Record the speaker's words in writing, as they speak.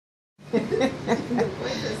The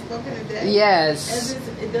voice that's spoken today. Yes. As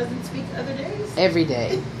it doesn't speak other days. Every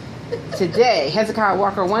day. Today, Hezekiah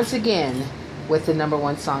Walker once again with the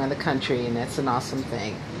 #1 song in the country, and that's an awesome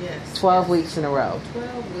thing. Yes. 12 weeks in a row.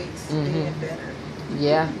 12 weeks being better.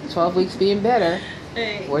 Yeah, 12 weeks being better.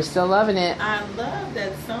 Hey, we're still loving it. I love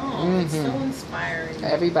that song. It's so inspiring.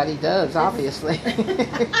 Everybody does, obviously.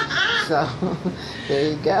 So,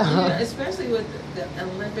 there you go. Especially with the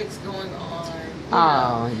Olympics going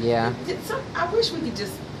on. Yeah. I wish we could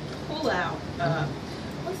just pull out,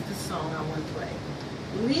 what's the song I want to play?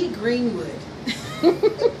 Lee Greenwood.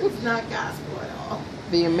 It's not gospel at all.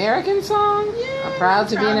 The American song? Yeah. I'm proud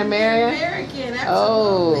to be an American. American, absolutely.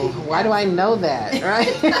 Oh, why do I know that,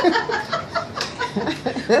 right?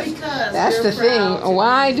 That's the thing.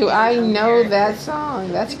 Why do I know that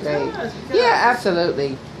song? That's great. Yeah,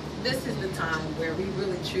 absolutely. This is the time where we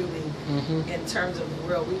really truly, in terms of the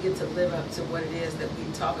world, we get to live up to what it is that we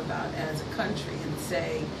talk about as a country and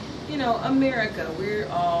say, you know, America, we're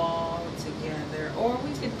all together. Or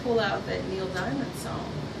we could pull out that Neil Diamond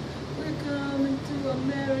song. We're coming to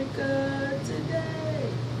America today.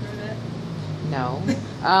 Remember that? No.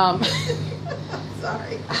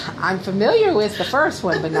 Sorry. I'm familiar with the first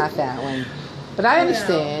one, but not that one. But I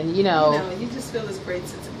understand, you know. You just feel this great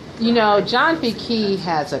sense of pride. You know, John B. Key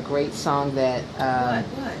has a great song that What?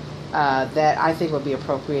 That I think would be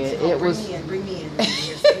appropriate. Bring me in.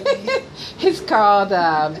 It's called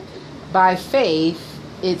 "By Faith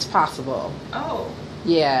It's Possible." Oh.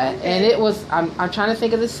 Yeah, okay. and it was. I'm trying to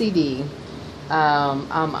think of the CD.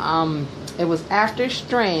 It was After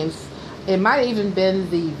Strength. It might have even been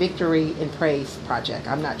the Victory in Praise project.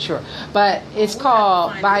 I'm not sure. But it's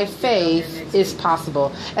called By Faith Is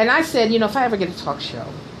Possible. And I said, you know, if I ever get a talk show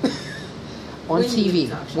on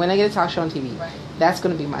TV, when I get a talk show on TV, that's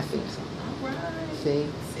going to be my theme song. All right. See?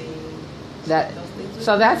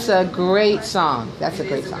 So that's a great song. That's a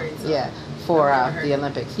great song. Yeah. For the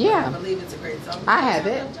Olympics. Yeah. I believe it's a great song. I have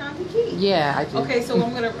it. Yeah, I do. Okay, so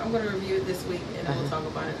I'm gonna review it this week, and then we'll talk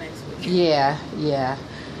about it next week. Yeah, yeah.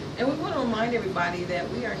 And we want to remind everybody that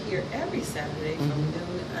we are here every Saturday from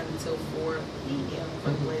noon until 4 p.m.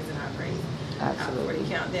 for the Blazing Hot Praise. Absolutely. 40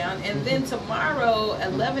 countdown. And then tomorrow,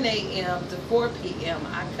 11 a.m. to 4 p.m.,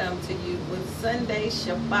 I come to you with Sunday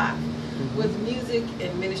Shabbat, with music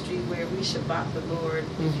and ministry where we Shabbat the Lord.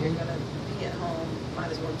 If you're going to be at home,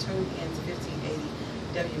 might as well tune in to 1580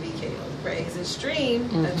 WBKO the Praise and stream.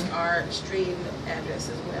 That's our stream address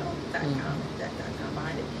as well. .com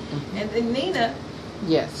behind it. And then Nina,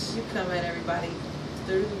 yes, you come at everybody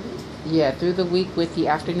through the week. Yeah, through the week with the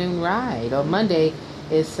afternoon ride. On Monday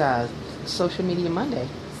is Social Media Monday.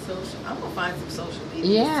 I'm gonna find some social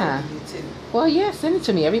media. Yeah. Too. Well, yeah, send it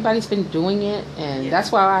to me. Everybody's been doing it, and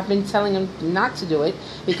that's why I've been telling them not to do it,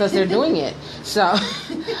 because they're doing it. So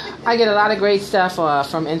I get a lot of great stuff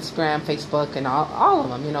from Instagram, Facebook, and all of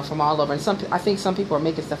them, you know, from all over. And I think some people are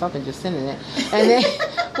making stuff up and just sending it, and then,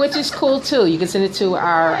 which is cool too. You can send it to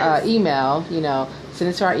our email, you know. Send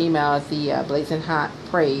it to our email at the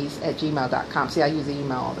blazinghotpraise@gmail.com. See, I use the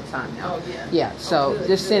email all the time now. Oh, yeah. Yeah, so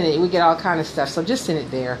just send it. We get all kind of stuff, so just send it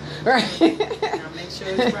there. Right? Now make sure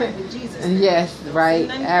it's right with Jesus. Yes, right.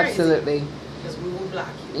 Absolutely. Because we will block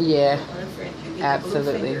you. Yeah. Unfriend you.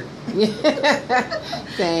 Absolutely.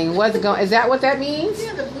 Saying, what's going, is that what that means?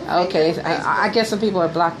 Yeah, the blue okay, finger. I guess some people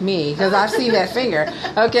have blocked me, because I see that finger.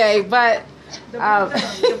 Okay, but... The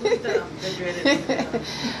blue thumb. The dreaded blue thumb.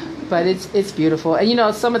 But it's beautiful. And you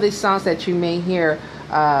know, some of these songs that you may hear,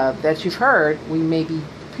 that you've heard, we may be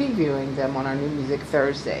previewing them on our New Music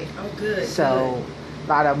Thursday. Oh, good. So, a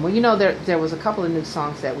lot of them. Well, you know, there was a couple of new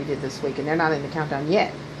songs that we did this week, and they're not in the countdown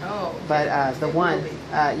yet. Oh. But the one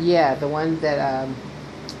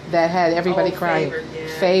that had everybody crying.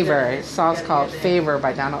 Favor. The song's called Favor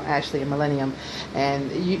by Donald Ashley and Millennium. And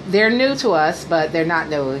they're new to us, but they're not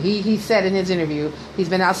new. He said in his interview, he's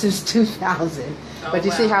been out since 2000. But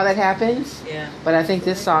you see how that happens? Yeah. But I think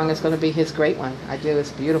this song is going to be his great one. I do.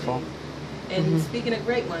 It's beautiful. And speaking of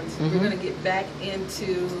great ones, we're going to get back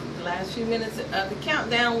into the last few minutes of the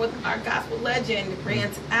countdown with our gospel legend,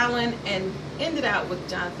 Rance Allen, and end it out with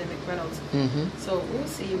Jonathan McReynolds. So we'll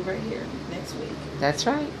see you right here next week. That's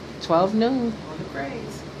right. 12 noon. On the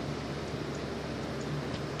Praise.